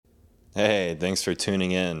Hey, thanks for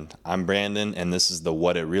tuning in. I'm Brandon, and this is the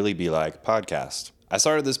What It Really Be Like podcast. I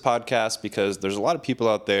started this podcast because there's a lot of people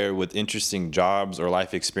out there with interesting jobs or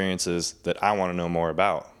life experiences that I want to know more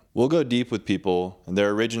about. We'll go deep with people and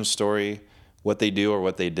their origin story, what they do or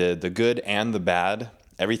what they did, the good and the bad,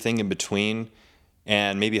 everything in between,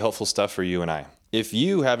 and maybe helpful stuff for you and I. If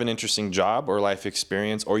you have an interesting job or life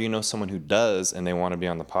experience, or you know someone who does and they want to be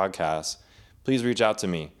on the podcast, please reach out to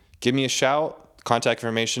me. Give me a shout. Contact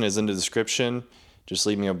information is in the description. Just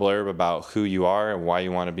leave me a blurb about who you are and why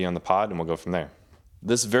you want to be on the pod, and we'll go from there.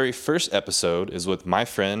 This very first episode is with my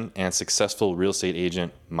friend and successful real estate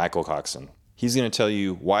agent, Michael Coxen. He's going to tell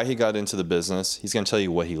you why he got into the business. He's going to tell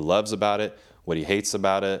you what he loves about it, what he hates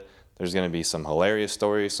about it. There's going to be some hilarious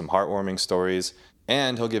stories, some heartwarming stories,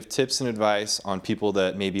 and he'll give tips and advice on people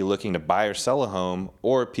that may be looking to buy or sell a home,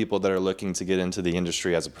 or people that are looking to get into the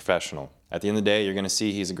industry as a professional. At the end of the day, you're going to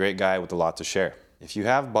see he's a great guy with a lot to share. If you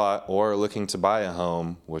have bought or are looking to buy a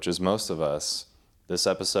home, which is most of us, this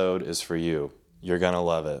episode is for you. You're going to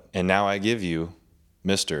love it. And now I give you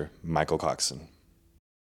Mr. Michael Coxen.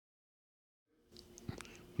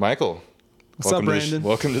 Michael. What's up, Brandon?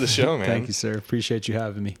 Welcome to the show, man. Thank you, sir. Appreciate you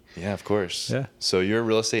having me. Yeah, of course. Yeah. So you're a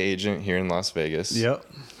real estate agent here in Las Vegas. Yep.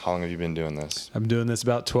 How long have you been doing this? I've been doing this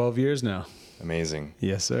about 12 years now. Amazing.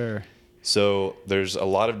 Yes, sir. So there's a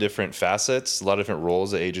lot of different facets, a lot of different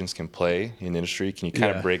roles that agents can play in the industry. Can you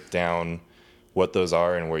kind of break down what those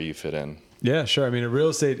are and where you fit in? Yeah, sure. I mean, a real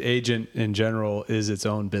estate agent in general is its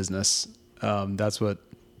own business. That's what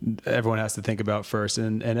everyone has to think about first.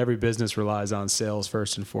 And every business relies on sales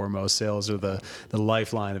first and foremost. Sales are the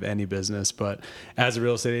lifeline of any business. But as a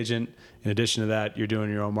real estate agent, in addition to that, you're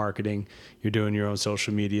doing your own marketing, you're doing your own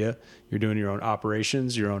social media, you're doing your own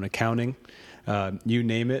operations, your own accounting. You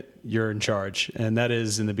name it, you're in charge. And that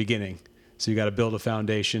is in the beginning. So you got to build a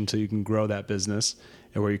foundation so you can grow that business,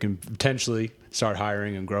 and where you can potentially start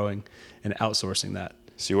hiring and growing and outsourcing that.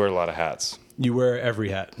 So you wear a lot of hats. You wear every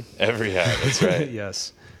hat. Every hat, that's right.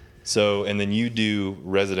 Yes. So, and then you do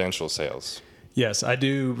residential sales. Yes, I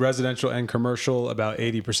do residential and commercial, about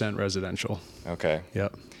 80% residential. Okay.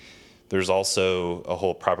 Yep. There's also a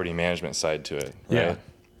whole property management side to it, right? Yeah.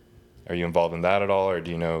 Are you involved in that at all, or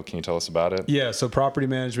can you tell us about it? Yeah, so property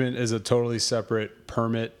management is a totally separate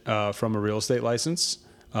permit from a real estate license.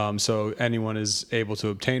 So anyone is able to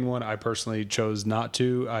obtain one. I personally chose not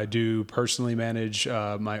to. I do personally manage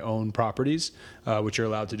my own properties, which you're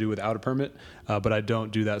allowed to do without a permit, but I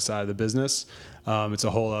don't do that side of the business. It's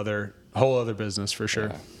a whole other business for sure.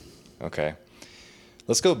 Yeah. Okay.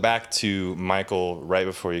 Let's go back to Michael right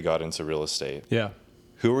before you got into real estate. Yeah.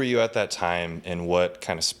 Who were you at that time, and what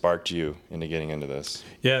kind of sparked you into getting into this?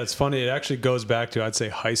 Yeah, it's funny. It actually goes back to, I'd say,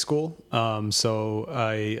 high school. My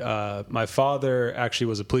father actually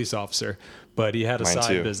was a police officer, but he had a Mine side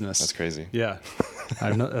too. Business. That's crazy. Yeah,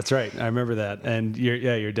 I know, that's right. I remember that. And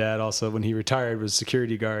your dad also, when he retired, was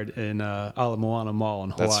security guard in Ala Moana Mall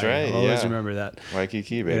in Hawaii. That's right. I always remember that.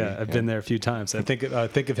 Waikiki, baby. Yeah, I've been there a few times. I think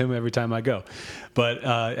of him every time I go. But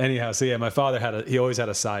anyhow, so yeah, my father he always had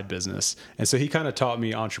a side business, and so he kind of taught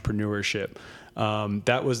me entrepreneurship.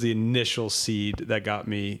 That was the initial seed that got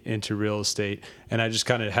me into real estate. And I just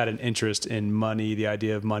kind of had an interest in money, the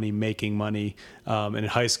idea of money, making money. And in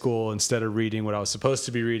high school, instead of reading what I was supposed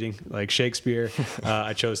to be reading, like Shakespeare,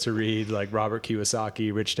 I chose to read like Robert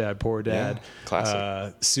Kiyosaki, Rich Dad, Poor Dad. Yeah,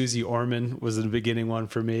 classic. Susie Orman was the beginning one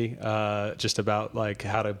for me, just about like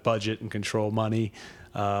how to budget and control money.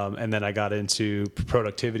 And then I got into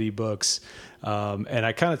productivity books. And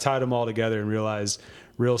I kind of tied them all together and realized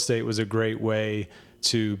real estate was a great way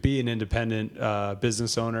to be an independent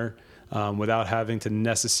business owner without having to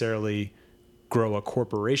necessarily grow a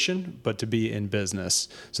corporation, but to be in business.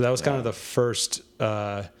 So that was kind of the first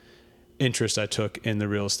interest I took in the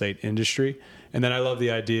real estate industry. And then I love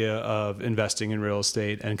the idea of investing in real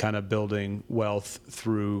estate and kind of building wealth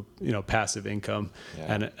through, passive income.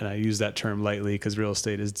 Yeah. And I use that term lightly because real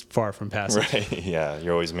estate is far from passive. Right. Yeah.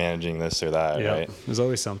 You're always managing this or that, right? There's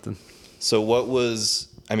always something. So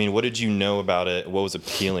what did you know about it? What was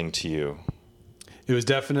appealing to you? It was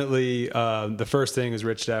definitely the first thing is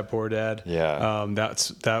Rich Dad, Poor Dad. Yeah.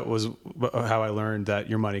 That was how I learned that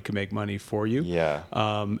your money can make money for you. Yeah.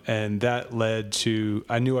 And that led to,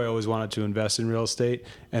 I knew I always wanted to invest in real estate,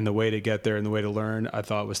 and the way to get there and the way to learn, I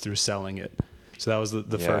thought, was through selling it. So that was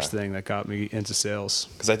the first thing that got me into sales.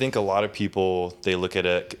 Because I think a lot of people, they look at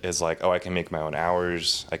it as like, oh, I can make my own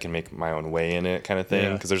hours, I can make my own way in it kind of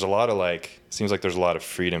thing. Because there's a lot of seems like there's a lot of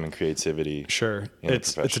freedom and creativity. Sure.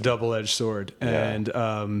 It's a double-edged sword. Yeah. And,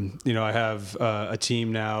 I have a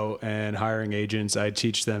team now and hiring agents. I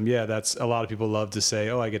teach them, that's a lot of people love to say,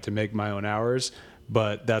 oh, I get to make my own hours.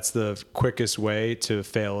 but that's the quickest way to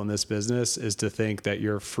fail in this business, is to think that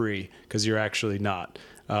you're free, because you're actually not.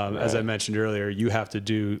 As I mentioned earlier, you have to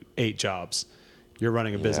do 8 jobs. You're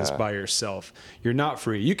running a business by yourself. You're not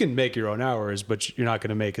free. You can make your own hours, but you're not going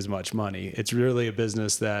to make as much money. It's really a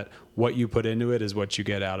business that what you put into it is what you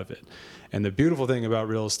get out of it. And the beautiful thing about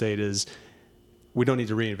real estate is we don't need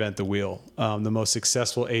to reinvent the wheel. The most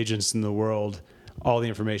successful agents in the world, all the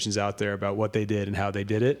information's out there about what they did and how they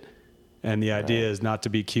did it. And the idea is not to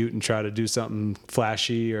be cute and try to do something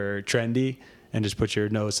flashy or trendy and just put your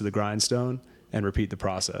nose to the grindstone and repeat the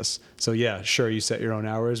process. So yeah, sure, you set your own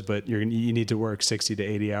hours, but you need to work 60 to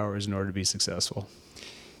 80 hours in order to be successful.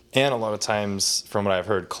 And a lot of times, from what I've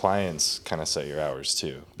heard, clients kind of set your hours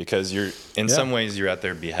too, because you're in some ways you're at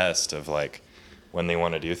their behest of like when they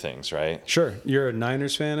want to do things, right? Sure. You're a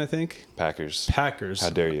Niners fan, I think? Packers. How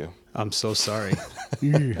dare you? I'm so sorry.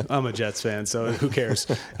 I'm a Jets fan, so who cares?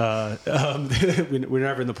 We're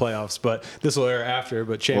never in the playoffs, but this will air after.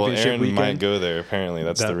 But championship Aaron weekend might go there. Apparently,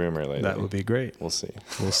 that's the rumor lately. That would be great. We'll see.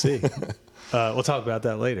 We'll see. We'll talk about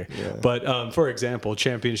that later. Yeah. But for example,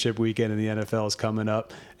 championship weekend in the NFL is coming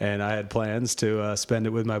up, and I had plans to spend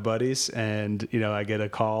it with my buddies. And I get a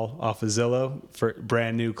call off of Zillow for a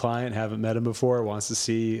brand new client, haven't met him before, wants to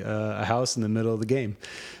see a house in the middle of the game.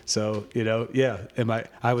 So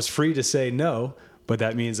I was free to say no, but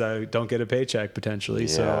that means I don't get a paycheck potentially.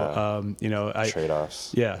 Yeah. So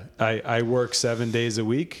trade-offs. Yeah, I work 7 days a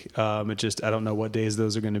week. I don't know what days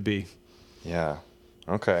those are going to be. Yeah.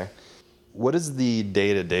 Okay. What is the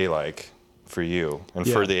day-to-day like for you and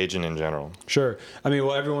for the agent in general? Sure. I mean,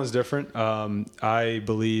 well, everyone's different. I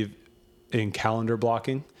believe in calendar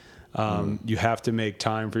blocking. You have to make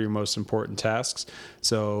time for your most important tasks.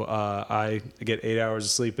 So I get 8 hours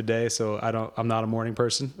of sleep a day. So I'm not a morning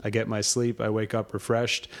person. I get my sleep. I wake up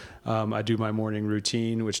refreshed. I do my morning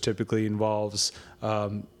routine, which typically involves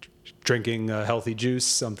drinking healthy juice,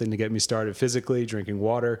 something to get me started physically, drinking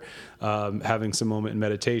water, having some moment in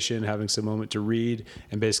meditation, having some moment to read,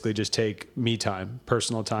 and basically just take me time,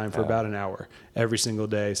 personal time for about an hour every single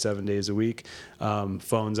day, 7 days a week.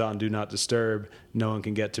 Phones on, do not disturb. No one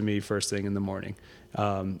can get to me first thing in the morning.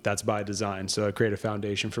 That's by design. So I create a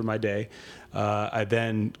foundation for my day. I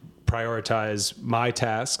then prioritize my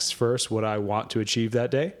tasks first, what I want to achieve that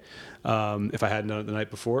day, if I hadn't done it the night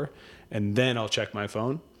before, and then I'll check my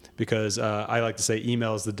phone. Because I like to say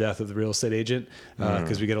email is the death of the real estate agent,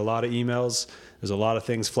 because we get a lot of emails. There's a lot of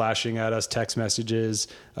things flashing at us, text messages,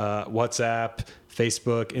 WhatsApp,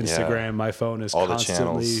 Facebook, Instagram. Yeah. My phone is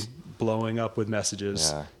constantly blowing up with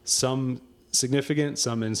messages, some significant,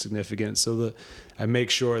 some insignificant. So I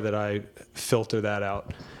make sure that I filter that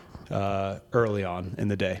out early on in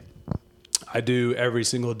the day. I do every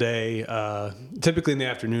single day, typically in the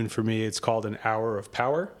afternoon for me, it's called an hour of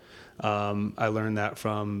power. I learned that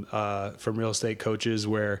from real estate coaches,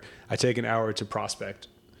 where I take an hour to prospect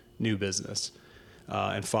new business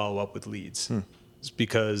and follow up with leads. It's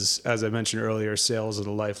because, as I mentioned earlier, sales are the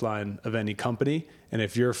lifeline of any company. And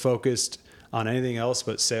if you're focused on anything else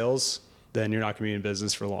but sales, then you're not going to be in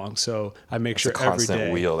business for long. So I make sure every day. It's a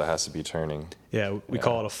constant wheel that has to be turning. Yeah, we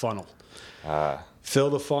call it a funnel.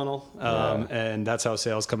 Fill the funnel, and that's how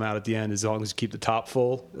sales come out at the end. As long as you keep the top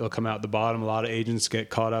full, it'll come out the bottom. A lot of agents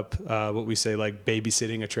get caught up, what we say, like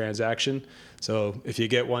babysitting a transaction. So if you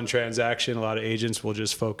get one transaction, a lot of agents will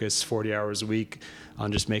just focus 40 hours a week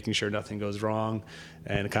on just making sure nothing goes wrong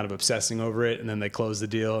and kind of obsessing over it, and then they close the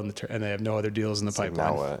deal and they have no other deals in the pipeline.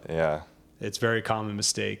 Like, now what? Yeah. It's a very common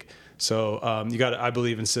mistake. So I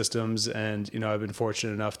believe in systems, and I've been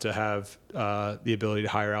fortunate enough to have the ability to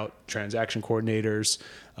hire out transaction coordinators,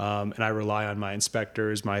 and I rely on my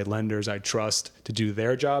inspectors, my lenders I trust to do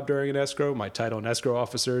their job during an escrow, my title and escrow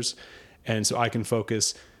officers, and so I can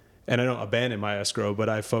focus. And I don't abandon my escrow, but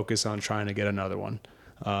I focus on trying to get another one.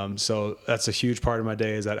 So that's a huge part of my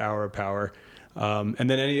day, is that hour of power, and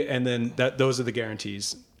then those are the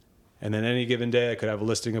guarantees. And then any given day, I could have a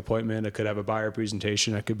listing appointment, I could have a buyer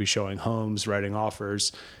presentation, I could be showing homes, writing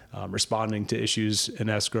offers, responding to issues in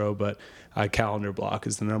escrow. But calendar block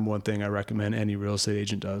is the number one thing I recommend any real estate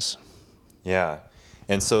agent does. Yeah.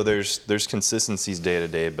 And so there's consistencies day to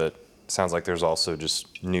day, but it sounds like there's also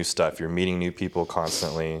just new stuff. You're meeting new people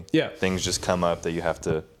constantly. Yeah. Things just come up that you have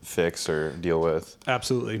to fix or deal with.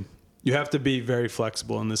 Absolutely. You have to be very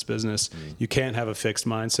flexible in this business. You can't have a fixed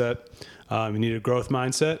mindset. You need a growth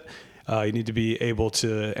mindset. You need to be able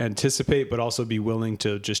to anticipate, but also be willing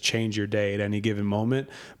to just change your day at any given moment.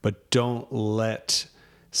 But don't let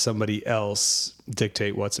somebody else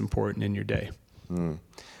dictate what's important in your day. I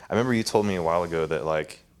remember you told me a while ago that,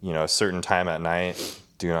 a certain time at night,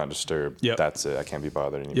 do not disturb. Yep. That's it. I can't be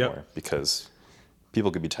bothered anymore because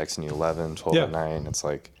people could be texting you 11, 12 Yeah. at night. It's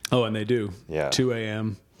like, Oh, and they do. Yeah. 2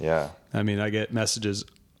 a.m. yeah, I mean, I get messages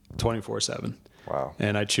 24/7. wow.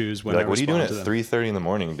 And I choose when You're like, I what are you doing respond at to them. 3:30 in the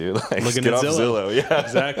morning, dude? Like, Looking get at off Zillow. Yeah,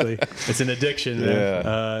 Exactly. It's an addiction, man.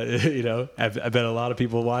 Yeah. I bet a lot of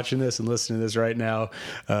people watching this and listening to this right now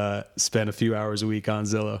spend a few hours a week on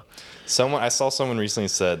Zillow. I saw someone recently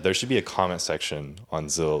said there should be a comment section on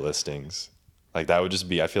Zillow listings. Like that would just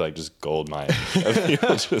be, I feel like, just gold mine of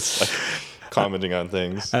people just like commenting on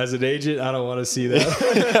things. As an agent, I don't want to see that.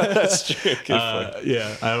 Yeah, that's true. Good point.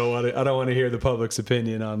 Yeah, I don't want to hear the public's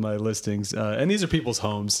opinion on my listings. And these are people's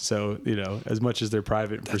homes, so as much as they're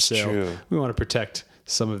private and for sale, true. we want to protect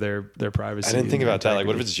some of their privacy. I didn't think and about that. Like,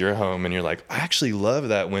 what if integrity. it's your home and you're like, I actually love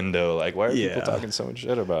that window. Like, why are people Yeah. talking so much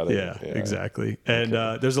shit about it? Yeah, exactly. And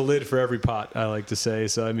there's a lid for every pot, I like to say.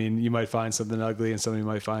 So, I mean, you might find something ugly and somebody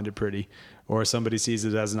might find it pretty, or somebody sees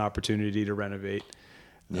it as an opportunity to renovate.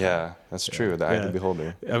 Yeah, that's true. The eye of the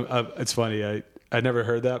beholder. It's funny. I never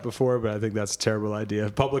heard that before, but I think that's a terrible idea.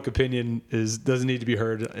 Public opinion doesn't need to be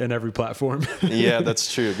heard in every platform. Yeah,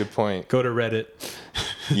 that's true. Good point. Go to Reddit.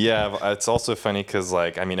 Yeah, it's also funny because,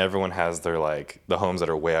 like, I mean, everyone has their, like, the homes that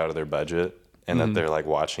are way out of their budget. And then they're like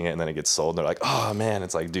watching it, and then it gets sold. And they're like, "Oh man!"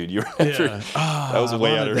 It's like, dude, you were that was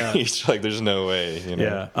way out of reach. Like, there's no way.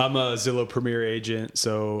 Yeah, I'm a Zillow Premier agent,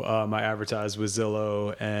 so I advertise with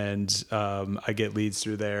Zillow, and I get leads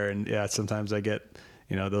through there. And yeah, sometimes I get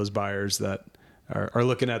those buyers that are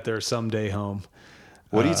looking at their someday home.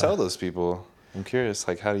 What do you tell those people? I'm curious.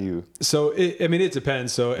 Like, how do you? So it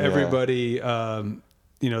depends. So everybody, I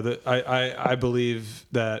believe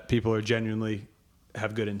that people are genuinely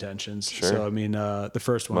have good intentions. Sure. So, I mean, the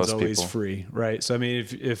first one's Most always people. Free, right? So, I mean,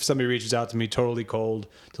 if somebody reaches out to me totally cold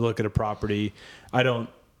to look at a property, I don't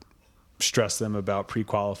stress them about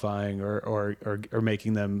pre-qualifying or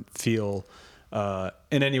making them feel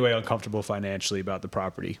in any way uncomfortable financially about the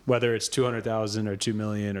property, whether it's 200,000 or 2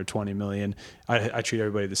 million or 20 million. I treat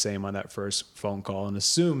everybody the same on that first phone call and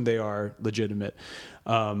assume they are legitimate.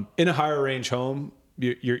 In a higher range home,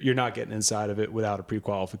 you're not getting inside of it without a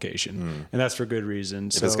pre-qualification, and that's for good reason.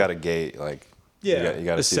 If it's got a gate, like, yeah, you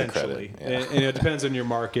got to see the essentially. credit. Yeah. And it depends on your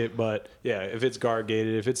market, but yeah, if it's guard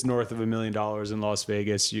gated, if it's north of $1 million in Las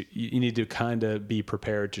Vegas, you need to kind of be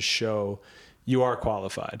prepared to show you are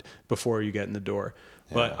qualified before you get in the door.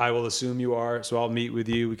 Yeah. But I will assume you are, so I'll meet with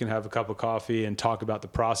you. We can have a cup of coffee and talk about the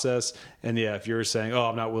process. And yeah, if you're saying, "Oh,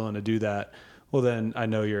 I'm not willing to do that," well, then I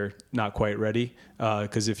know you're not quite ready.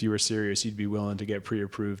 Because if you were serious, you'd be willing to get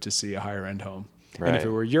pre-approved to see a higher end home. Right. And if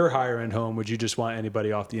it were your higher end home, would you just want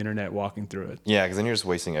anybody off the internet walking through it? Yeah, because then you're just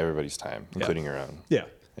wasting everybody's time, including your own. Yeah.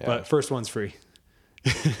 But first one's free.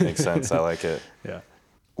 Makes sense. I like it. Yeah.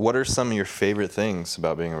 What are some of your favorite things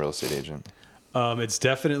about being a real estate agent? It's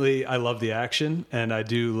definitely, I love the action, and I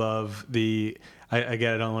do love again,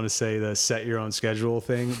 I don't want to say the set your own schedule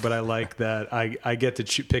thing, but I like that I get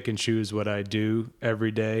to pick and choose what I do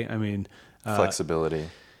every day. I mean, flexibility.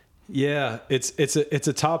 Yeah, it's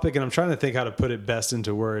a topic, and I'm trying to think how to put it best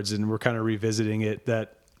into words, and we're kind of revisiting it,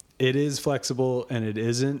 that it is flexible and it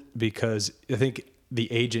isn't, because I think the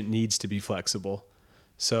agent needs to be flexible.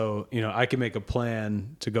 So, I can make a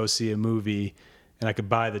plan to go see a movie, and I could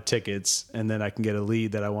buy the tickets, and then I can get a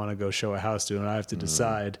lead that I want to go show a house to, and I have to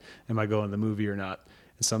decide, am I going to the movie or not?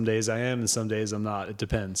 And some days I am, and some days I'm not. It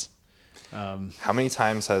depends. How many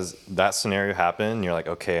times has that scenario happened? You're like,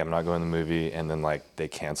 okay, I'm not going to the movie, and then like they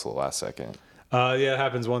cancel last second. Yeah, it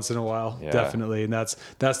happens once in a while, definitely, and that's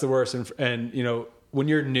the worst. And when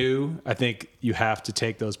you're new, I think you have to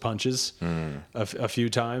take those punches a few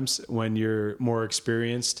times. When you're more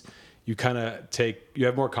experienced, you you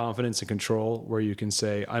have more confidence and control, where you can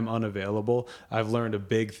say, I'm unavailable. I've learned a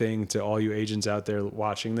big thing to all you agents out there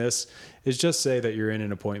watching this is just say that you're in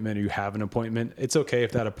an appointment or you have an appointment. It's okay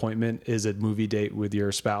if that appointment is a movie date with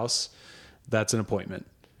your spouse. That's an appointment.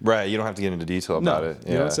 Right. You don't have to get into detail about it.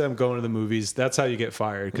 You don't say I'm going to the movies. That's how you get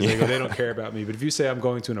fired, because they don't care about me. But if you say I'm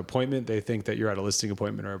going to an appointment, they think that you're at a listing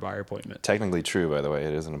appointment or a buyer appointment. Technically true, by the way.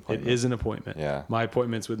 It is an appointment. It is an appointment. Yeah. My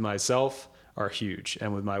appointments with myself are huge,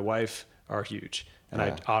 and with my wife are huge, and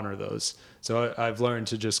I honor those. So I've learned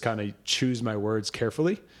to just kind of choose my words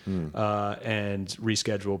carefully and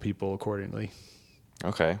reschedule people accordingly.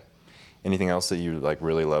 Okay. Anything else that you like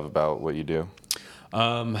really love about what you do?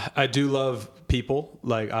 I do love people.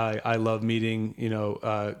 Like I love meeting,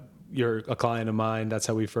 you're a client of mine. That's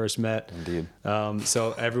how we first met. Indeed.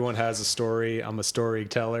 So everyone has a story. I'm a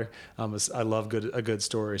storyteller. I love a good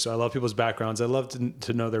story. So I love people's backgrounds. I love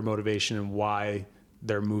to know their motivation and why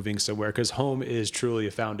they're moving somewhere, because home is truly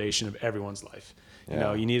a foundation of everyone's life. You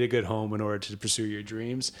know, you need a good home in order to pursue your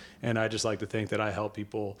dreams. And I just like to think that I help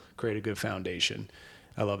people create a good foundation.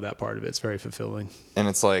 I love that part of it. It's very fulfilling. And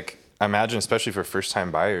it's like, I imagine, especially for first-time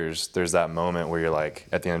buyers, there's that moment where you're like,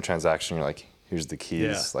 at the end of the transaction, you're like, here's the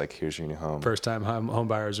keys, like, here's your new home. First-time home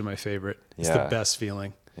buyers are my favorite. It's the best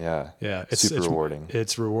feeling. Yeah. It's super rewarding.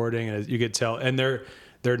 It's rewarding, and you could tell. And they're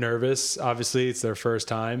nervous. Obviously, it's their first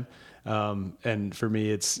time. And for me,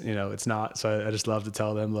 it's not. So I just love to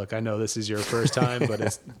tell them, look, I know this is your first time, but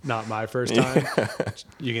it's not my first time.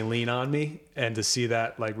 You can lean on me, and to see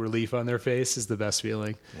that like relief on their face is the best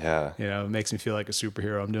feeling. Yeah. It makes me feel like a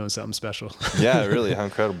superhero. I'm doing something special. Yeah, really. How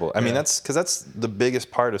incredible. I mean, that's the biggest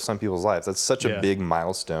part of some people's lives. That's such a big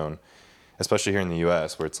milestone, especially here in the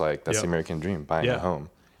U.S., where it's like, that's the American dream, buying a home.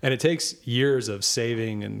 And it takes years of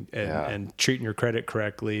saving and treating your credit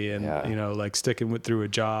correctly, and like sticking through a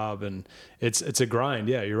job, and it's a grind.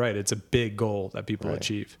 Yeah, you're right. It's a big goal that people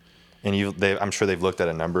achieve. And I'm sure they've looked at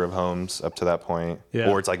a number of homes up to that point,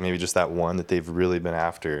 or it's like maybe just that one that they've really been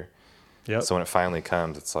after. Yep. So when it finally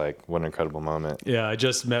comes, it's like, what an incredible moment. Yeah, I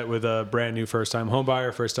just met with a brand new first-time home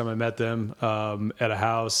buyer. First time I met them at a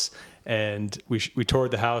house, and we toured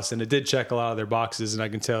the house, and it did check a lot of their boxes, and I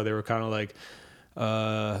can tell they were kind of like,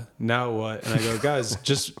 now what? And I go, guys,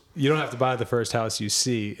 you don't have to buy the first house you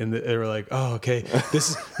see. And they were like, oh, okay.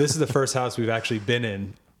 This is the first house we've actually been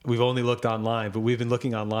in. We've only looked online, but we've been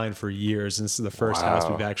looking online for years. And this is the first house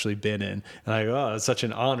we've actually been in. And I go, oh, it's such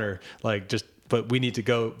an honor. But we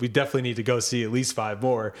definitely need to go see at least 5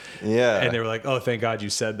 more. Yeah. And they were like, oh, thank God you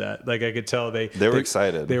said that. Like, I could tell they were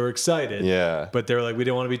excited. They were excited. Yeah. But they were like, we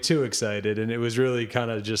didn't want to be too excited. And it was really kind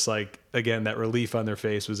of just like, again, that relief on their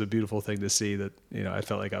face was a beautiful thing to see, that, I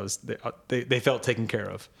felt like they felt taken care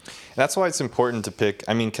of. That's why it's important to pick,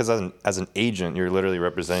 because as an agent, you're literally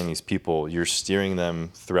representing these people. You're steering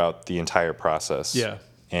them throughout the entire process. Yeah.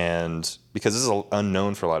 And because this is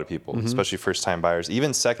unknown for a lot of people, especially first-time buyers,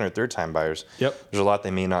 even second or third-time buyers, there's a lot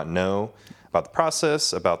they may not know about the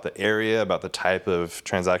process, about the area, about the type of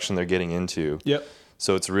transaction they're getting into. Yep.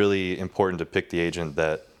 So it's really important to pick the agent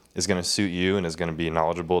that is going to suit you and is going to be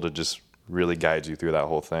knowledgeable to just really guide you through that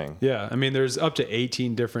whole thing. Yeah. There's up to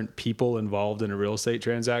 18 different people involved in a real estate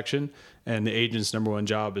transaction, and the agent's number one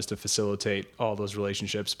job is to facilitate all those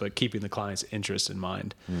relationships, but keeping the client's interest in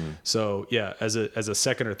mind. So yeah, as a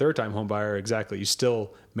second or third time home buyer, exactly, you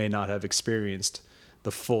still may not have experienced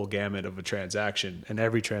the full gamut of a transaction, and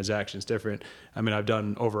every transaction is different. I've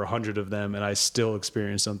done over 100 of them, and I still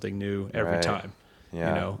experience something new every time.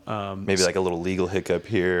 Yeah. Maybe like a little legal hiccup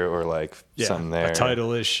here, or like something there. A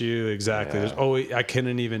title issue. Exactly. Yeah. There's always, I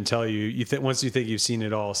couldn't even tell you. Once you think you've seen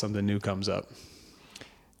it all, something new comes up.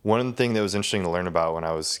 One thing that was interesting to learn about when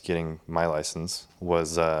I was getting my license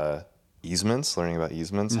was easements, learning about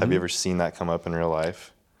easements. Have you ever seen that come up in real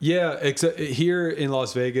life? Yeah. Except here in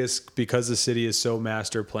Las Vegas, because the city is so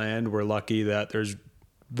master planned, we're lucky that there's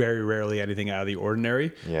very rarely anything out of the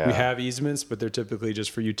ordinary. Yeah. We have easements, but they're typically just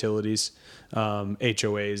for utilities.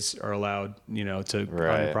 HOAs are allowed, to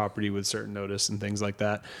on the property with certain notice and things like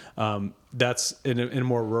that. That's in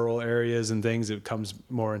more rural areas and things, it comes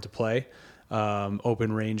more into play.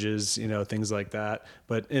 Open ranges, things like that.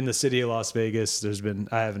 But in the city of Las Vegas,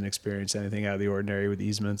 I haven't experienced anything out of the ordinary with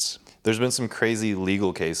easements. There's been some crazy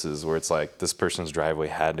legal cases where it's like this person's driveway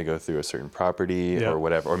had to go through a certain property or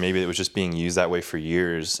whatever, or maybe it was just being used that way for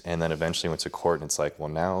years, and then eventually went to court, and it's like, well,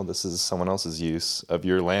 now this is someone else's use of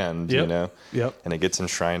your land, and it gets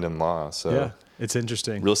enshrined in law. So yeah, it's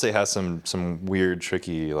interesting. Real estate has some weird,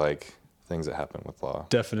 tricky things that happen with law.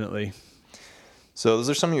 Definitely. So those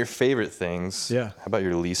are some of your favorite things. Yeah. How about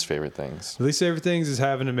your least favorite things? The least favorite things is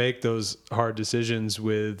having to make those hard decisions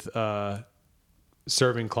with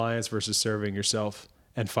serving clients versus serving yourself,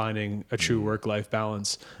 and finding a true work-life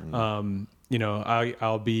balance.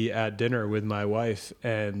 I'll be at dinner with my wife,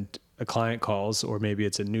 and a client calls, or maybe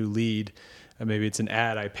it's a new lead, and maybe it's an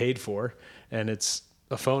ad I paid for, and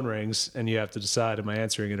a phone rings, and you have to decide, am I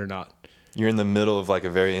answering it or not? You're in the middle of a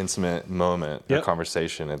very intimate moment or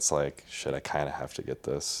conversation. It's like, shit, I kind of have to get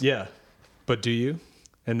this. Yeah. But do you?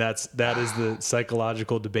 And that is the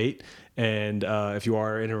psychological debate. And if you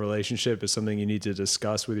are in a relationship, it's something you need to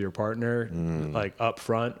discuss with your partner, up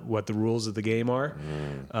front, what the rules of the game are.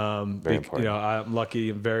 Very important. I'm lucky.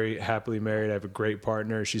 I'm very happily married. I have a great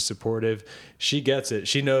partner. She's supportive. She gets it.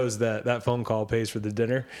 She knows that phone call pays for the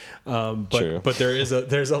dinner. But there's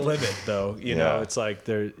a limit, though. It's like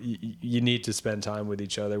you need to spend time with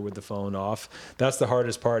each other with the phone off. That's the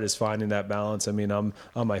hardest part, is finding that balance. I'm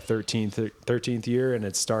on my 13th year, and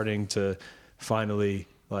it's starting to finally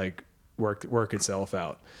work itself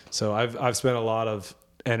out. So I've spent a lot of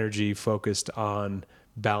energy focused on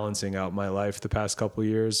balancing out my life the past couple of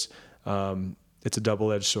years. It's a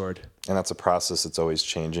double-edged sword. And that's a process that's always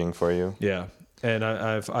changing for you. Yeah. And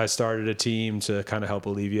I started a team to kind of help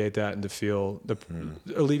alleviate that and to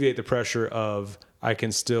alleviate the pressure of I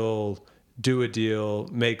can still do a deal,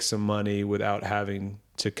 make some money without having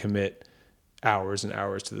to commit hours and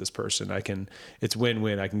hours to this person. It's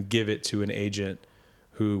win-win. I can give it to an agent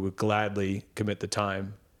who would gladly commit the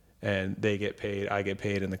time, and they get paid, I get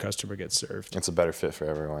paid, and the customer gets served. It's a better fit for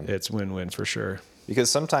everyone. It's win-win for sure. Because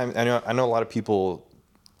sometimes I know a lot of people,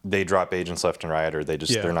 they drop agents left and right, or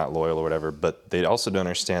they're not loyal or whatever, but they also don't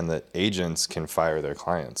understand that agents can fire their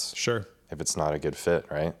clients. Sure. If it's not a good fit,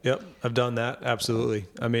 right? Yep, I've done that. Absolutely.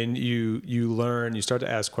 I mean, you learn, you start to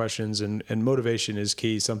ask questions, and motivation is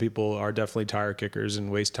key. Some people are definitely tire kickers and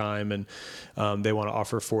waste time, and they want to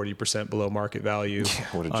offer 40% below market value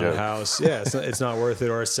what a on joke. a house. Yeah, it's not worth it.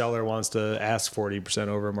 Or a seller wants to ask 40%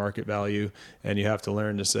 over market value, and you have to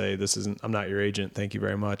learn to say, I'm not your agent. Thank you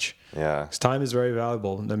very much. Yeah. 'Cause time is very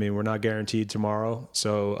valuable. I mean, we're not guaranteed tomorrow.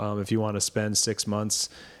 So if you want to spend 6 months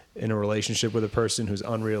in a relationship with a person who's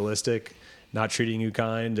unrealistic, not treating you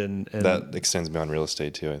kind, and That extends beyond real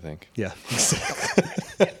estate too, I think. yeah,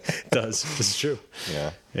 it does. This is true.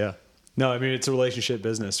 Yeah. Yeah. No, I mean, it's a relationship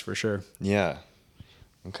business for sure. Yeah.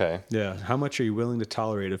 Okay. Yeah. How much are you willing to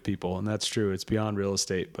tolerate of people? And that's true. It's beyond real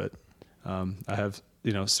estate, but I have,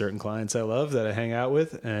 certain clients I love that I hang out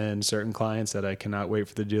with, and certain clients that I cannot wait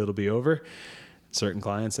for the deal to be over. Certain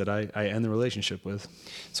clients that I end the relationship with.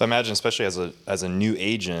 So I imagine, especially as a new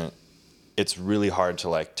agent, it's really hard to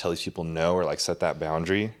like tell these people no, or like set that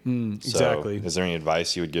boundary. Exactly. So is there any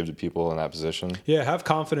advice you would give to people in that position? Yeah, have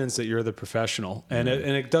confidence that you're the professional, and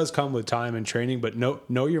it does come with time and training. But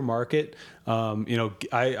know your market.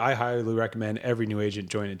 I highly recommend every new agent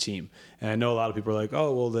join a team. And I know a lot of people are like,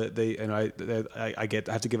 oh well, I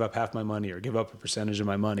have to give up half my money or give up a percentage of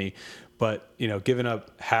my money. But giving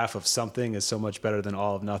up half of something is so much better than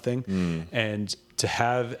all of nothing. And to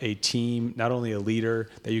have a team, not only a leader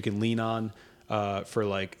that you can lean on for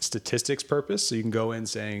like statistics purpose, so you can go in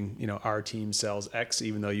saying, our team sells X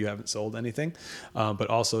even though you haven't sold anything, but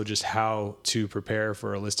also just how to prepare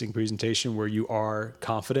for a listing presentation where you are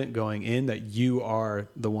confident going in that you are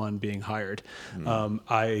the one being hired.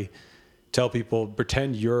 I tell people,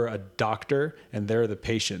 pretend you're a doctor and they're the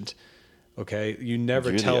patient. Okay, you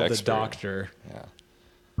never tell the doctor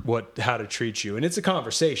how to treat you, and it's a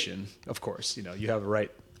conversation. Of course, you have a right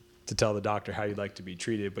to tell the doctor how you'd like to be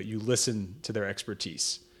treated, but you listen to their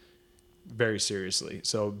expertise very seriously.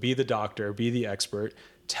 So be the doctor, be the expert,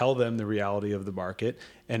 tell them the reality of the market,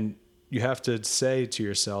 and you have to say to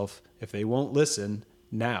yourself, if they won't listen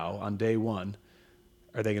now on day one,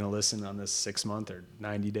 are they going to listen on this 6-month or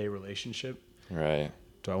 90-day relationship? Right.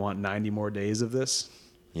 Do I want 90 more days of this?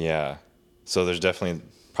 Yeah. So there's definitely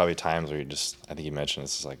probably times where I think you mentioned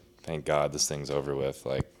it's like, thank God this thing's over with.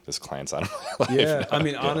 Like this client's out of my life. Yeah. Now. I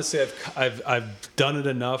mean, honestly, I've done it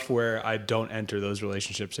enough where I don't enter those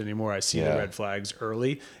relationships anymore. I see the red flags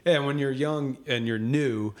early. And when you're young and you're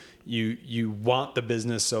new, you want the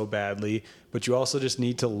business so badly, but you also just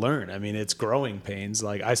need to learn. I mean, it's growing pains.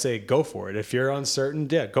 Like I say, go for it. If you're uncertain,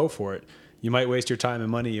 go for it. You might waste your time and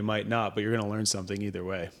money. You might not, but you're going to learn something either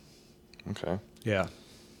way. Okay. Yeah.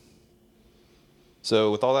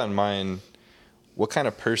 So with all that in mind, what kind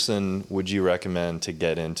of person would you recommend to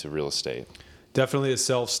get into real estate? Definitely a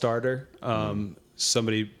self-starter,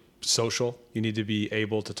 somebody social. You need to be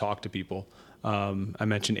able to talk to people. I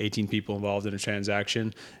mentioned 18 people involved in a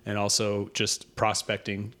transaction, and also just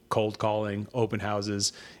prospecting, cold calling, open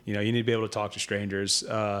houses. You need to be able to talk to strangers.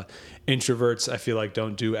 Introverts, I feel like,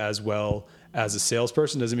 don't do as well as a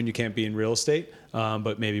salesperson. Doesn't mean you can't be in real estate,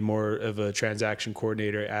 but maybe more of a transaction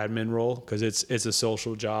coordinator, admin role, because it's a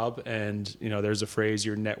social job, and there's a phrase: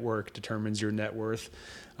 your network determines your net worth.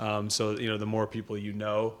 So the more people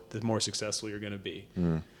the more successful you're going to be.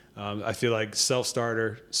 I feel like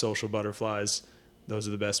self-starter, social butterflies, those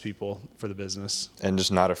are the best people for the business. And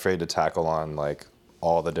just not afraid to tackle on like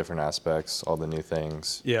all the different aspects, all the new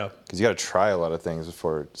things. Yeah. Because you got to try a lot of things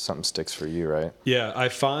before something sticks for you, right? Yeah. I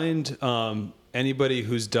find anybody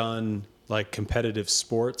who's done like competitive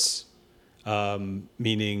sports,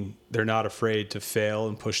 meaning they're not afraid to fail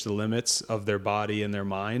and push the limits of their body and their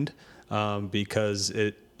mind, because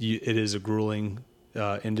it is a grueling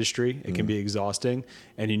industry. It can be exhausting,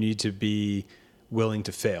 and you need to be willing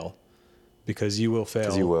to fail, because you will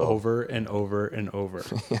fail over and over and over.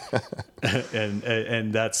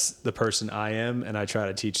 and that's the person I am, and I try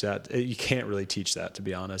to teach that. You can't really teach that, to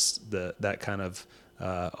be honest, that kind of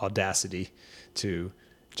audacity to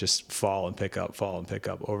just fall and pick up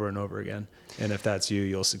over and over again. And if that's you,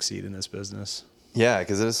 you'll succeed in this business. Yeah,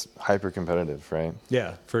 because it is hyper competitive, right?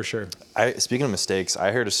 Yeah, for sure. Speaking of mistakes,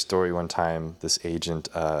 I heard a story one time. This agent,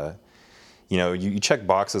 you check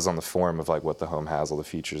boxes on the form of like what the home has, all the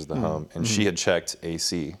features of the home, and she had checked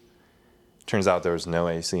AC. Turns out there was no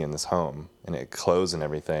AC in this home, and it closed and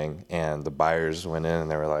everything. And the buyers went in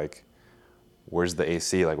and they were like, "Where's the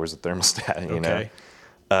AC? Like, where's the thermostat?" You know.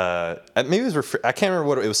 Maybe it was I can't remember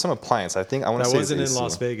what it was. Some appliance. I think I want to say that wasn't it was in AC.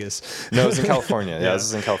 Las Vegas. No, it was in California. Yeah, this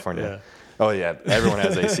is in California. Yeah. Oh yeah, everyone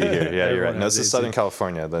has AC here. Yeah, you're right. No, this is AC. Southern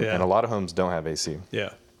California, and a lot of homes don't have AC.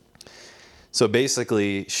 Yeah. So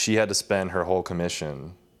basically, she had to spend her whole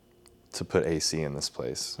commission to put AC in this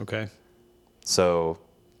place. Okay. So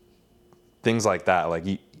things like that,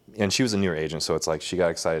 and she was a newer agent, so it's like she got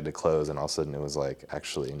excited to close, and all of a sudden it was like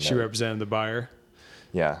actually no. She represented the buyer.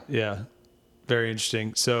 Yeah. Yeah. Very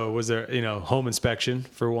interesting. So was there, home inspection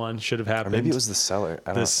for one should have happened. Or maybe it was the seller.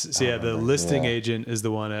 The listing agent is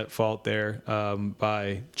the one at fault there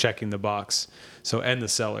by checking the box. And the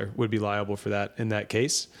seller would be liable for that in that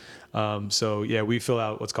case. We fill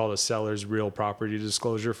out what's called a seller's real property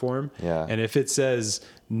disclosure form. Yeah. And if it says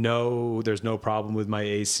no, there's no problem with my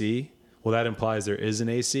AC, well, that implies there is an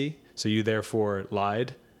AC. So you therefore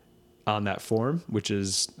lied on that form, which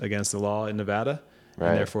is against the law in Nevada. Right.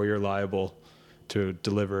 And therefore you're liable to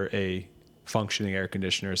deliver a functioning air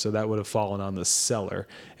conditioner. So that would have fallen on the seller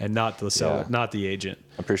and not the seller, not the agent.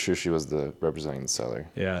 I'm pretty sure she was representing the seller.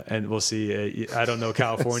 Yeah. And we'll see. I don't know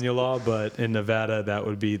California law, but in Nevada, that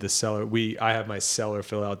would be the seller. I have my seller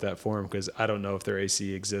fill out that form because I don't know if their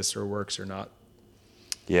AC exists or works or not.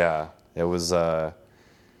 Yeah. It was a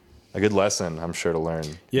good lesson, I'm sure, to learn.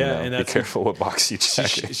 Yeah. And be careful what box you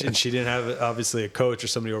check. And she didn't have obviously a coach or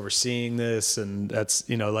somebody overseeing this. And that's,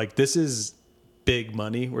 this is big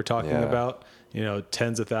money we're talking about,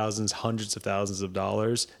 tens of thousands, hundreds of thousands of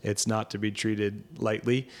dollars. It's not to be treated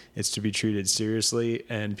lightly. It's to be treated seriously,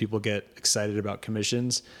 and people get excited about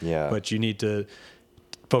commissions. Yeah. But you need to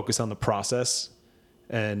focus on the process.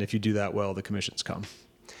 And if you do that well, the commissions come.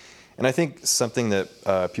 And I think something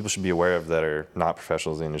that people should be aware of that are not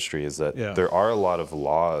professionals in the industry is that there are a lot of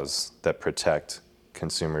laws that protect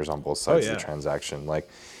consumers on both sides of the transaction. Like,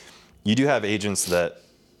 you do have agents that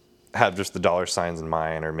have just the dollar signs in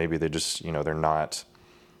mind, or maybe they just, they're not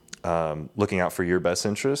looking out for your best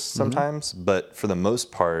interests sometimes. But for the most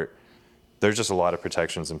part, there's just a lot of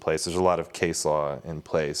protections in place. There's a lot of case law in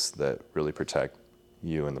place that really protect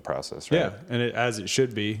you in the process, right? Yeah, and as it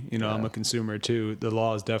should be. I'm a consumer too. The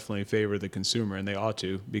laws definitely favor the consumer, and they ought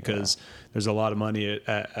to, because there's a lot of money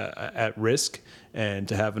at risk, and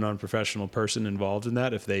to have an unprofessional person involved in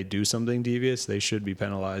that, if they do something devious, they should be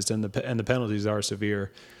penalized, and the penalties are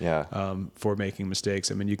severe. For making mistakes.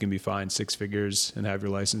 I mean, you can be fined 6 figures and have your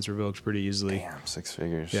license revoked pretty easily. Damn, 6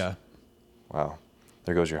 figures. Yeah. Wow.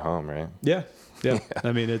 There goes your home, right? Yeah.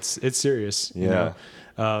 I mean, it's serious.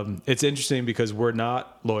 It's interesting because we're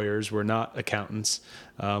not lawyers, we're not accountants,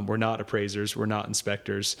 we're not appraisers, we're not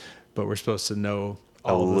inspectors, but we're supposed to know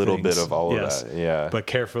a little bit of all of that. Yeah. But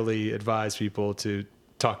carefully advise people to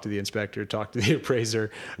talk to the inspector, talk to the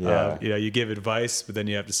appraiser. You give advice, but then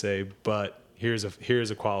you have to say, but here's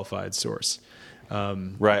a qualified source.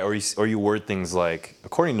 Right. Or you word things like,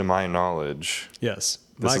 according to my knowledge. Yes.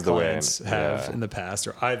 This my is the way clients have in the past,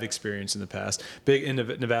 or I've experienced in the past. Big in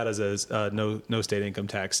Nevada's a no state income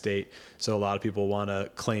tax state, so a lot of people want to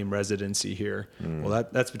claim residency here. Well,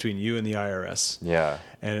 that's between you and the IRS. Yeah,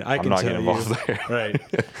 and I'm not getting involved there. Right.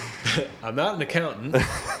 I'm not an accountant,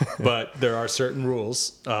 but there are certain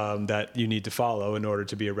rules that you need to follow in order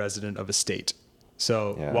to be a resident of a state.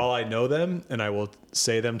 So while I know them and I will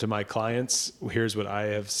say them to my clients, here's what I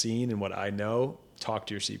have seen and what I know. Talk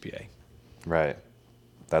to your CPA. Right.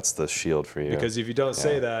 That's the shield for you. Because if you don't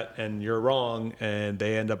say that and you're wrong and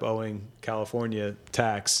they end up owing California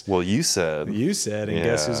tax. Well, you said, and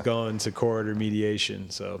guess who's going to court or mediation?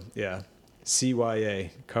 So,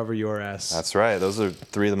 CYA, cover your ass. That's right. Those are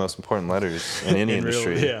 3 of the most important letters in any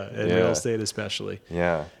industry. Real estate especially.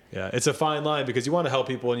 Yeah. Yeah, it's a fine line because you want to help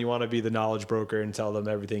people and you want to be the knowledge broker and tell them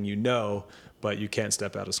everything you know, but you can't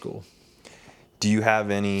step out of school. Do you have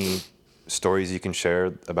any stories you can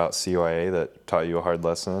share about CYA that taught you a hard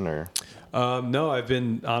lesson, or? No, I've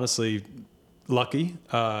been honestly lucky.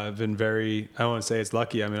 I've been I don't want to say it's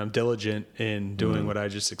lucky. I mean, I'm diligent in doing what I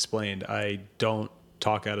just explained. I don't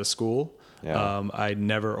talk out of school. Yeah. I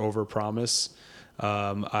never overpromise.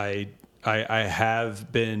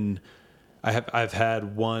 I've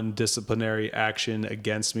had one disciplinary action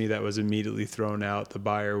against me that was immediately thrown out. The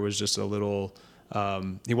buyer was just a little,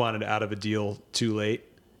 he wanted out of a deal too late.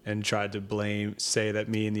 and tried to say that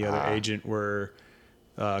me and the other agent were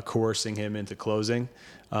coercing him into closing.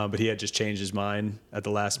 But he had just changed his mind at the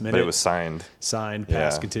last minute. But it was signed.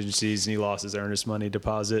 Past contingencies, and he lost his earnest money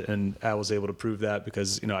deposit. And I was able to prove that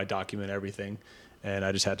because, I document everything. And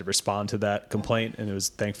I just had to respond to that complaint, and it was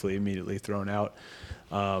thankfully immediately thrown out.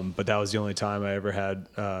 But that was the only time I ever had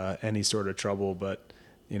any sort of trouble. But,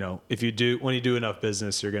 when you do enough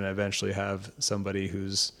business, you're going to eventually have somebody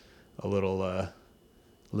who's a little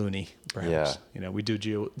loony, perhaps. Yeah. We do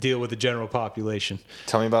deal with the general population.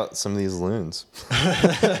 Tell me about some of these loons.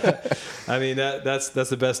 I mean, that's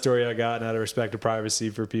the best story I got, and out of respect to privacy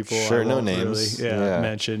for people. Sure, I no won't names. Really,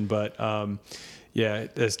 mention, but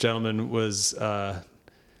this gentleman was.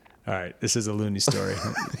 All right, this is a loony story.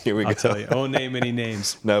 Here we go. I'll tell you. I won't name any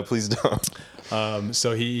names. No, please don't.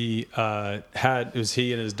 So he it was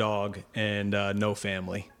he and his dog and no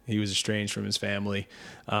family. He was estranged from his family.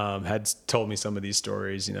 Had told me some of these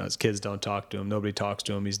stories. His kids don't talk to him. Nobody talks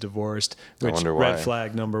to him. He's divorced. Which, I wonder why. red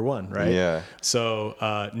flag number one, right? Yeah.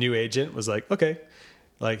 So new agent was like, okay.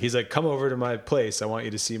 He's like, come over to my place. I want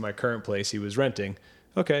you to see my current place he was renting.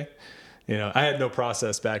 Okay. I had no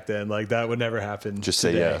process back then. That would never happen. Just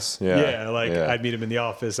today. say yes. Yeah. I'd meet him in the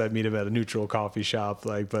office. I'd meet him at a neutral coffee shop.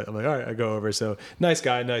 But I'm like, all right, I go over. So nice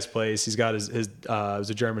guy, nice place. He's got his it was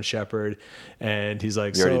a German Shepherd, and he's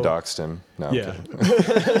like, you already doxed him. No, yeah.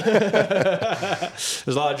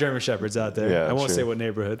 There's a lot of German Shepherds out there. Yeah, I won't true. say what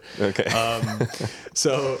neighborhood. Okay.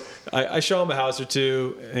 So I show him a house or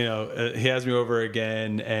two. He has me over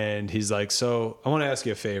again, and he's like, so I want to ask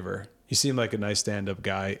you a favor. You seem like a nice stand-up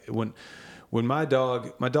guy. When my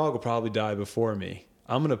dog will probably die before me.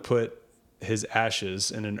 I'm going to put his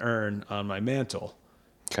ashes in an urn on my mantle.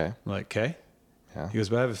 Okay. I'm like, okay. Yeah. He goes,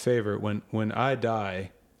 but I have a favor. When I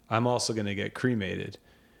die, I'm also going to get cremated.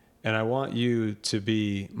 And I want you to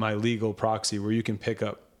be my legal proxy where you can pick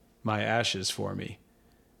up my ashes for me.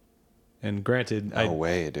 And granted, No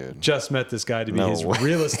way, dude. just met this guy to be No his way.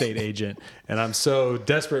 real estate agent. And I'm so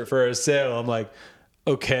desperate for a sale. I'm like,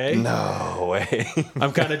 okay. No way.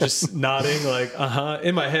 I'm kind of just nodding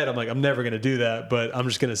in my head. I'm like, I'm never going to do that, but I'm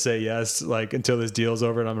just going to say yes, until this deal's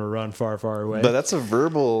over and I'm going to run far, far away. But that's a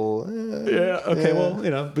verbal. Yeah. Okay. Yeah.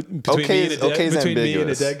 Well, between me and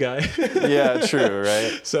a dead guy. Yeah, true,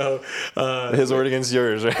 right? So, his word against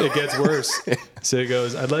yours, right? it gets worse. So he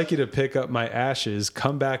goes, I'd like you to pick up my ashes,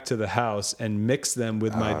 come back to the house and mix them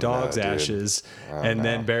with my dog's ashes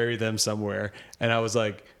then bury them somewhere. And I was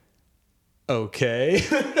like, okay.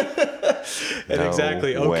 And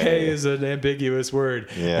exactly, okay is an ambiguous word.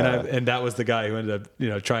 Yeah. And that was the guy who ended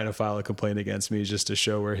up, trying to file a complaint against me just to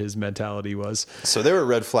show where his mentality was. So there were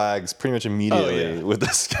red flags pretty much immediately with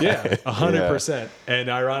this guy. Yeah, 100%. And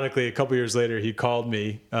ironically, a couple years later, he called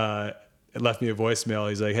me and left me a voicemail.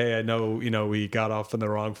 He's like, hey, I know, we got off on the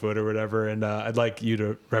wrong foot or whatever, and I'd like you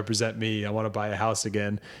to represent me. I want to buy a house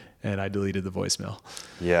again. And I deleted the voicemail.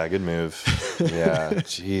 Yeah, good move. Yeah,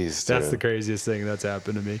 jeez, That's dude. the craziest thing that's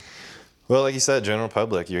happened to me. Well, like you said, general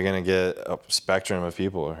public, you're going to get a spectrum of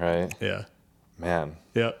people, right? Yeah. Man.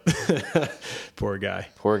 Yep. Poor guy.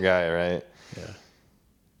 Poor guy, right? Yeah.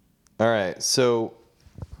 All right. So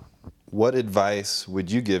what advice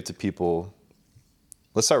would you give to people?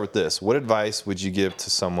 Let's start with this. What advice would you give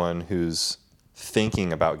to someone who's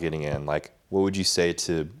thinking about getting in? What would you say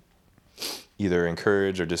to either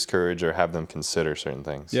encourage or discourage or have them consider certain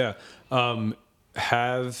things? Yeah.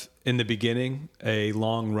 Have in the beginning a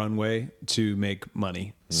long runway to make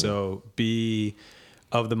money. So be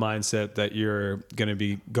of the mindset that you're going to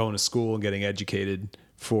be going to school and getting educated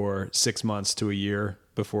for 6 months to a year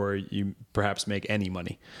before you perhaps make any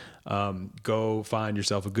money. Go find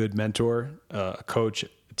yourself a good mentor, a coach,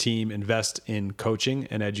 a team. Invest in coaching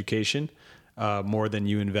and education more than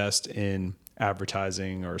you invest in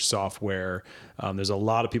advertising or software. There's a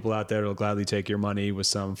lot of people out there that'll gladly take your money with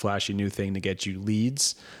some flashy new thing to get you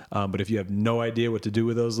leads. But if you have no idea what to do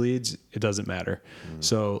with those leads, it doesn't matter.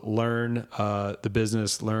 So learn the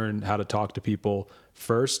business, learn how to talk to people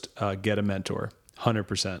first, get a mentor,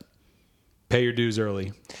 100%. Pay your dues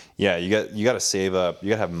early. Yeah, you got to save up. You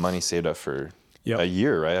got to have money saved up for a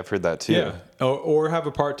year, right? I've heard that too. Yeah, or have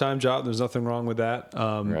a part-time job. There's nothing wrong with that.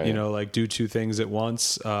 Right. Do two things at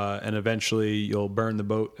once, and eventually you'll burn the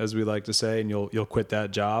boat, as we like to say, and you'll quit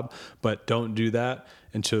that job. But don't do that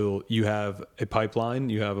until you have a pipeline,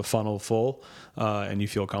 you have a funnel full, and you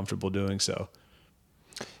feel comfortable doing so.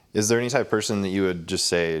 Is there any type of person that you would just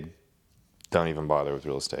say, don't even bother with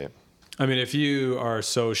real estate? I mean, if you are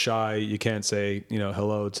so shy, you can't say,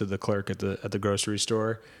 hello to the clerk at the grocery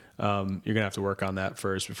store. You're gonna have to work on that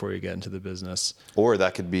first before you get into the business. Or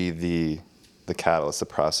that could be the the catalyst, the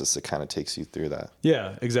process that kind of takes you through that.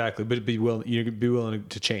 Yeah, exactly. But you'd be willing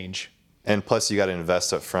to change. And plus, you got to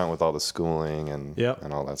invest up front with all the schooling and Yep.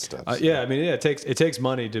 and all that stuff. Yeah, I mean, yeah, it takes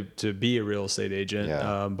money to be a real estate agent,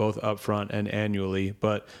 Yeah. both upfront and annually.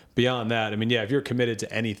 But beyond that, I mean, yeah, if you're committed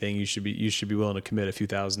to anything, you should be willing to commit a few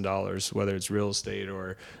 $1,000s, whether it's real estate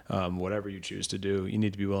or whatever you choose to do. You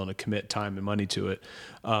need to be willing to commit time and money to it,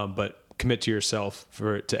 but commit to yourself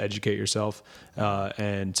to educate yourself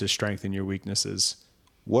and to strengthen your weaknesses.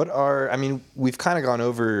 I mean, we've kind of gone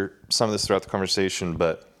over some of this throughout the conversation,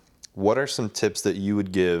 but what are some tips that you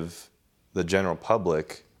would give the general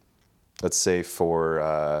public, let's say,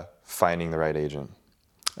 for finding the right agent?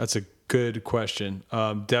 That's a good question.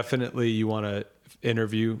 Definitely you want to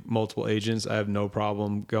interview multiple agents. I have no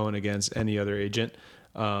problem going against any other agent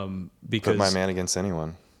because Put my man against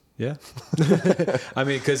anyone. Yeah. I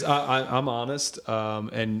mean, because I'm honest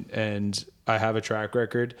and I have a track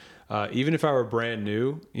record. Even if I were brand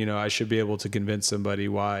new, I should be able to convince somebody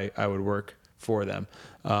why I would work for them.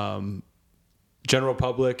 General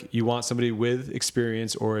public, you want somebody with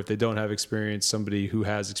experience, or if they don't have experience, somebody who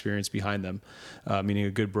has experience behind them, meaning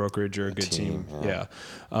a good brokerage or a good team. Yeah.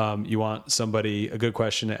 You want a good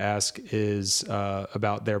question to ask is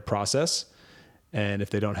about their process. And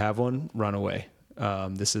if they don't have one, run away.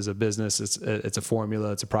 This is a business. It's a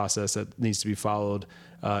formula. It's a process that needs to be followed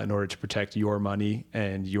in order to protect your money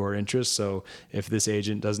and your interests. So if this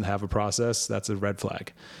agent doesn't have a process, that's a red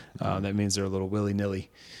flag. That means they're a little willy-nilly.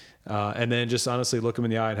 And then just honestly look them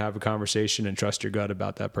in the eye and have a conversation and trust your gut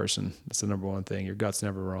about that person. That's the number one thing. Your gut's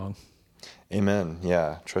never wrong. Amen.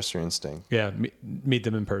 Yeah. Trust your instinct. Yeah. Meet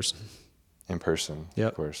them in person. In person. Yep.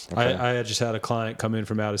 Of course. Okay. I just had a client come in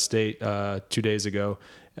from out of state 2 days ago.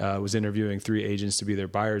 Was interviewing 3 agents to be their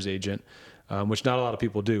buyer's agent, which not a lot of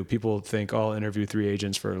people do. People think, I'll interview 3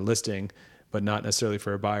 agents for a listing, but not necessarily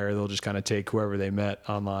for a buyer. They'll just kind of take whoever they met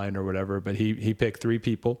online or whatever. But he picked 3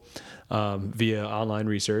 people via online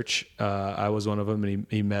research. I was one of them, and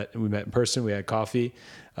we met in person. We had coffee,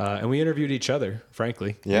 and we interviewed each other,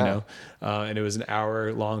 frankly. Yeah. And it was an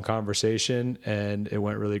hour-long conversation, and it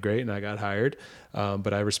went really great, and I got hired.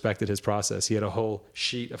 But I respected his process. He had a whole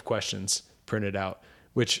sheet of questions printed out,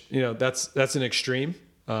 which, that's an extreme,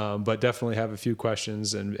 but definitely have a few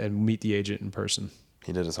questions and meet the agent in person.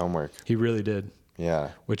 He did his homework. He really did. Yeah.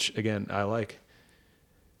 Which, again, I like.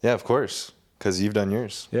 Yeah, of course. Because you've done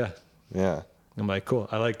yours. Yeah. Yeah. I'm like, cool.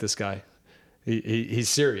 I like this guy. He's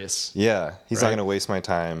serious. Yeah. He's not Right? going to waste my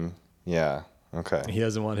time. Yeah. Okay. He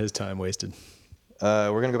doesn't want his time wasted. We're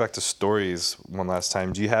going to go back to stories one last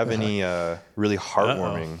time. Do you have any really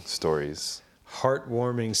heartwarming stories?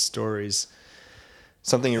 Heartwarming stories.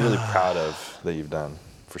 Something you're really proud of that you've done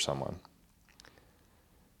for someone?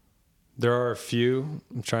 There are a few.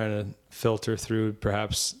 I'm trying to filter through.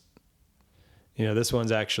 Perhaps, this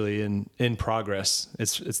one's actually in progress.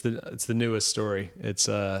 It's the newest story. It's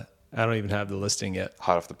I don't even have the listing yet.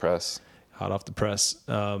 Hot off the press. Hot off the press.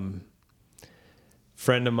 Friend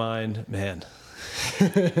of mine, man.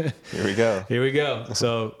 Here we go. Here we go.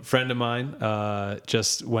 So, friend of mine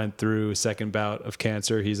just went through a second bout of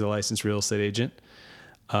cancer. He's a licensed real estate agent.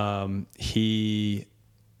 He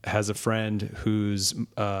has a friend whose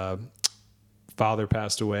father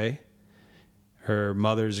passed away. Her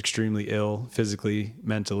mother's extremely ill, physically,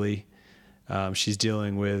 mentally. She's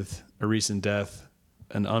dealing with a recent death,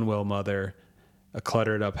 an unwell mother, a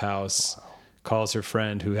cluttered up house. Wow. Calls her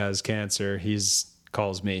friend who has cancer.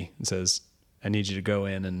 Calls me and says, I need you to go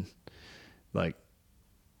in and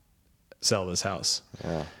sell this house.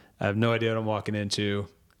 Yeah. I have no idea what I'm walking into.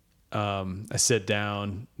 I sit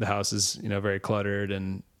down, the house is, very cluttered,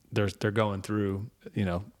 and they're going through,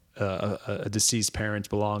 a deceased parent's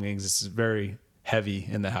belongings. It's very heavy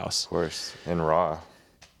in the house. Of course. And raw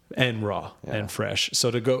Yeah. And fresh.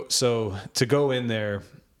 So to go in there,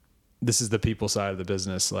 this is the people side of the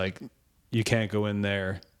business. Like, you can't go in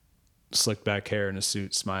there, slick back hair in a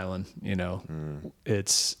suit, smiling,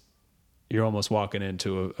 you're almost walking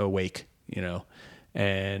into a wake,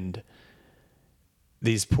 and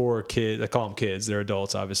these poor kids, I call them kids, they're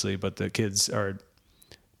adults obviously, but the kids are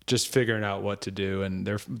just figuring out what to do, and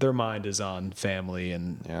their mind is on family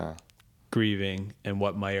and grieving and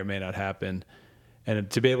what might or may not happen. And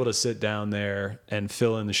to be able to sit down there and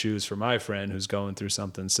fill in the shoes for my friend who's going through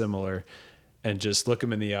something similar and just look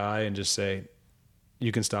him in the eye and just say,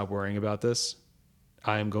 you can stop worrying about this.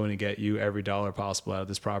 I am going to get you every dollar possible out of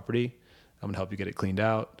this property. I'm going to help you get it cleaned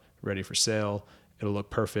out, ready for sale. It'll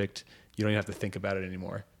look perfect. You don't even have to think about it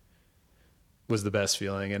anymore. Was the best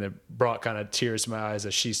feeling. And it brought kind of tears to my eyes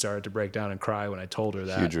as she started to break down and cry when I told her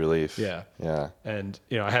that. Huge relief. Yeah. Yeah. And,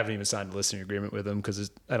 I haven't even signed a listing agreement with him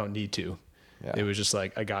because I don't need to. Yeah. It was just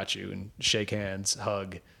like, I got you, and shake hands,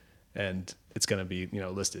 hug, and it's going to be,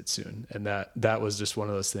 listed soon. And that was just one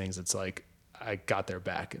of those things. It's like, I got their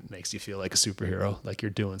back. It makes you feel like a superhero, like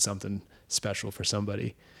you're doing something special for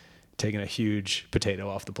somebody, taking a huge potato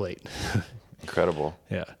off the plate. Incredible.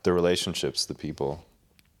 Yeah. The relationships, the people.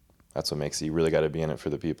 That's what makes it. You really got to be in it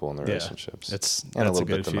for the people and the relationships. That's a little a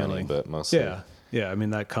good bit the feeling. money, but mostly. Yeah. Yeah. I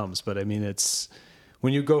mean, that comes, but I mean, it's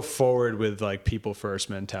when you go forward with like people first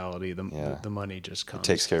mentality, the money just comes.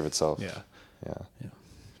 It takes care of itself. Yeah. Yeah.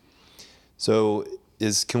 So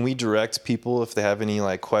can we direct people if they have any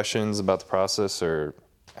like questions about the process or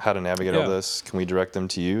how to navigate all this? Can we direct them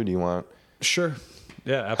to you? Do you want? Sure.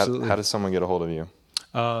 Yeah, absolutely. How does someone get a hold of you?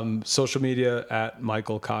 Social media at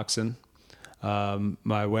Michael Coxen.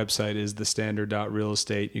 My website is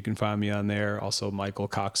thestandard.realestate. You can find me on there. Also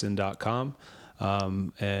michaelcoxen.com.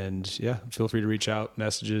 And yeah, feel free to reach out,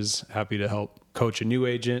 messages. Happy to help coach a new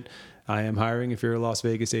agent. I am hiring if you're a Las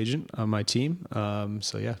Vegas agent on my team.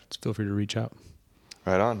 So yeah, feel free to reach out.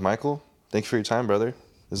 Right on. Michael, thank you for your time, brother.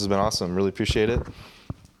 This has been awesome. Really appreciate it.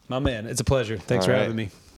 My man, it's a pleasure. Thanks for having me.